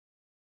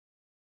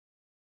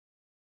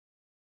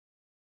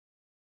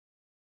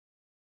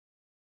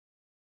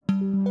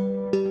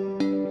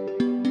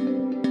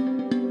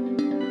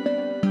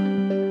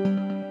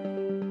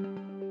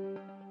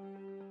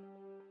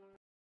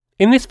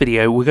In this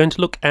video, we're going to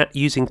look at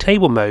using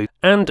table mode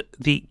and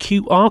the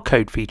QR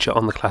code feature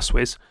on the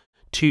Classwiz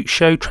to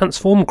show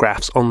transform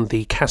graphs on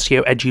the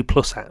Casio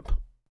𝘊𝘢𝘭𝘪 app.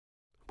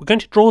 We're going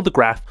to draw the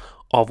graph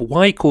of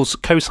y equals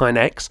cosine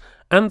x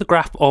and the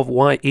graph of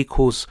y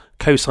equals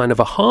cosine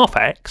of a half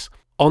x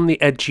on the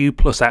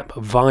𝘊𝘢𝘭𝘪 app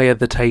via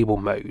the table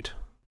mode.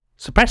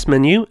 So press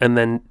menu and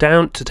then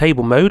down to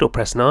table mode or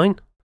press 9.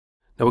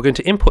 Now we're going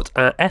to input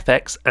our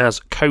fx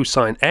as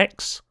cosine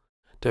x.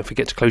 Don't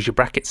forget to close your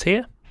brackets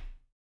here.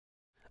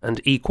 And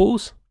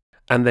equals,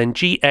 and then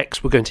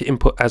gx we're going to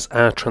input as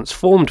our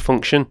transformed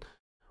function,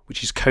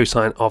 which is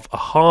cosine of a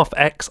half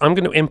x. I'm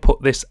going to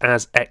input this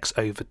as x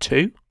over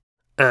 2,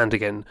 and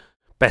again,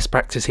 best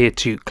practice here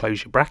to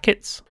close your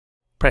brackets.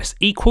 Press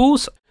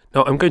equals.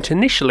 Now I'm going to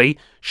initially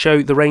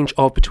show the range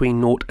of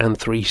between 0 and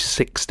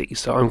 360,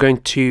 so I'm going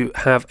to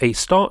have a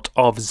start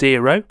of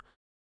 0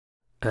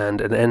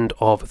 and an end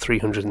of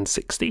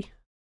 360.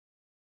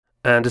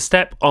 And a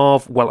step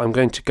of, well, I'm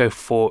going to go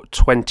for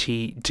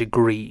 20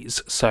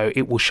 degrees. So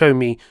it will show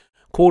me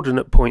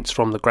coordinate points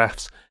from the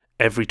graphs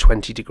every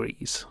 20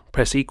 degrees.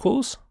 Press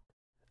equals.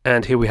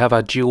 And here we have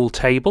our dual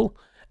table.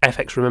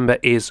 fx, remember,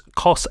 is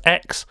cos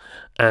x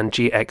and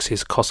gx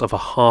is cos of a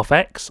half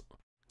x.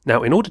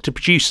 Now, in order to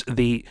produce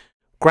the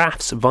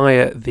graphs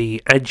via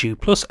the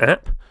𝘊𝘢𝘭𝘪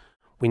app,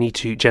 we need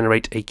to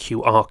generate a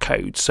QR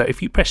code. So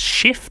if you press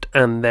Shift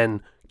and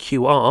then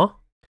QR,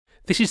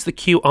 this is the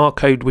QR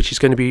code which is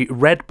going to be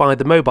read by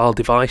the mobile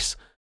device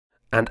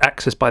and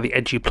accessed by the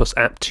𝘊𝘢𝘭𝘪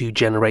app to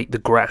generate the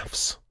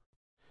graphs.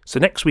 So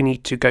next we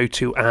need to go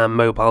to our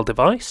mobile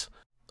device.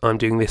 I'm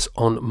doing this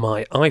on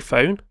my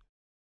iPhone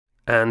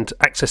and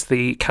access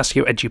the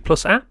Casio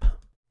𝘊𝘢𝘭𝘪 app. And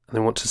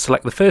then want to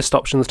select the first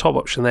option, the top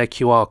option there,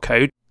 QR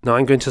code. Now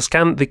I'm going to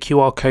scan the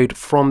QR code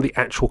from the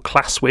actual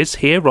Classwiz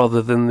here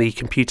rather than the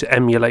computer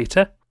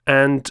emulator.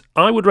 And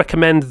I would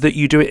recommend that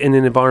you do it in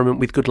an environment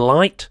with good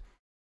light,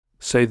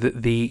 so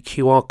that the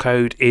QR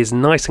code is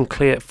nice and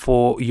clear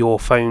for your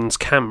phone's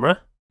camera,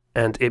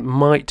 and it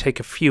might take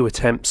a few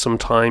attempts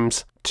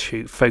sometimes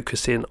to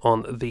focus in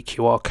on the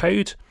QR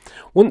code.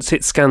 Once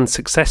it's scanned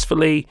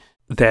successfully,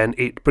 then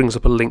it brings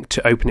up a link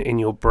to open it in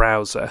your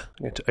browser.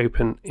 I'm going to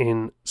open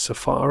in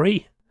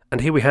Safari,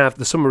 and here we have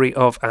the summary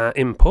of our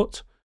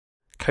input,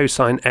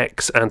 cosine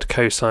x and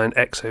cosine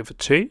x over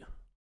 2.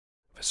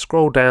 If I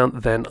scroll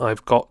down, then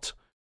I've got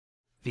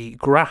the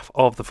graph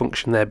of the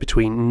function there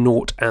between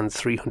 0 and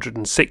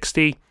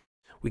 360.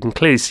 We can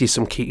clearly see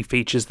some key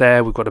features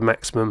there. We've got a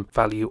maximum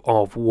value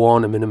of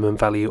 1, a minimum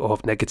value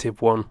of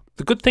 -1.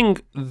 The good thing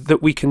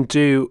that we can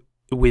do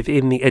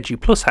within the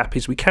𝘊𝘢𝘭𝘪 app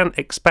is we can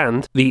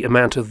expand the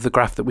amount of the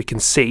graph that we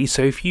can see.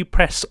 So if you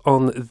press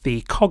on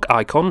the cog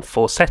icon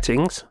for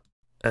settings,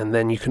 and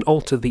then you can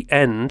alter the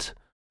end,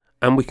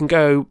 and we can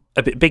go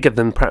a bit bigger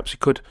than perhaps we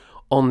could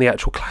on the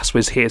actual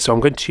Classwiz here. So I'm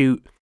going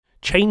to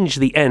change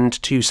the end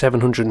to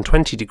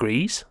 720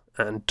 degrees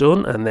and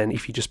done, and then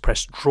if you just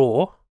press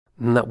draw,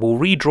 and that will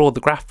redraw the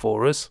graph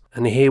for us,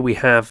 and here we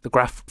have the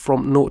graph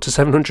from 0 to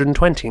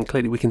 720, and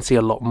clearly we can see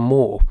a lot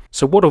more.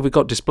 So what have we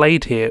got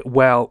displayed here?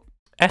 Well,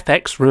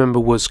 fx, remember,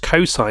 was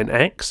cosine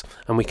x,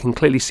 and we can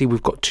clearly see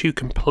we've got two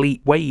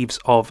complete waves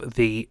of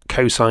the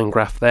cosine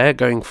graph there,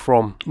 going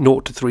from 0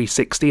 to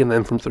 360 and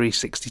then from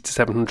 360 to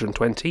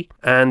 720.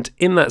 And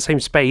in that same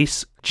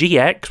space,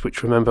 gx,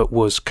 which remember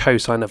was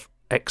cosine of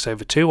x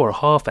over 2 or a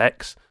half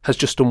x, has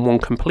just done one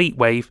complete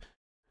wave,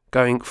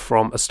 going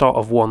from a start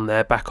of 1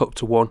 there back up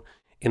to 1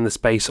 in the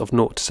space of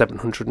 0 to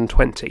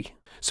 720.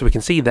 So we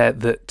can see there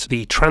that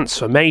the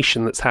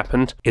transformation that's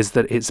happened is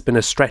that it's been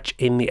a stretch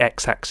in the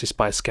x-axis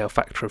by a scale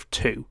factor of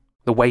 2.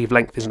 The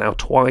wavelength is now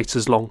twice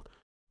as long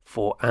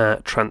for our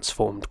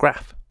transformed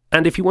graph.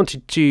 And if you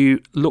wanted to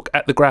look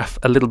at the graph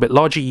a little bit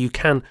larger, you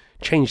can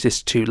change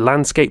this to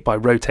landscape by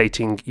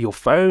rotating your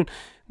phone.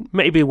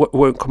 Maybe it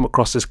won't come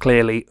across as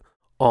clearly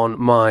on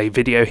my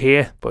video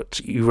here, but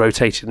you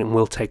rotate it and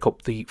will take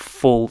up the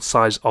full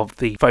size of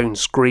the phone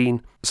screen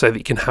so that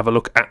you can have a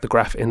look at the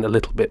graph in a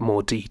little bit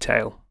more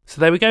detail. So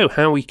there we go,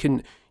 how we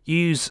can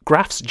use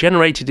graphs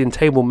generated in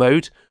table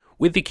mode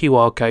with the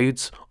QR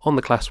codes on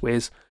the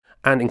Classwiz,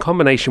 and in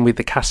combination with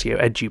the Casio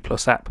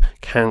𝘊𝘢𝘭𝘪 app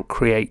can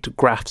create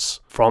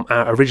graphs from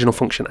our original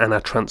function and our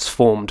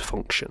transformed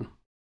function.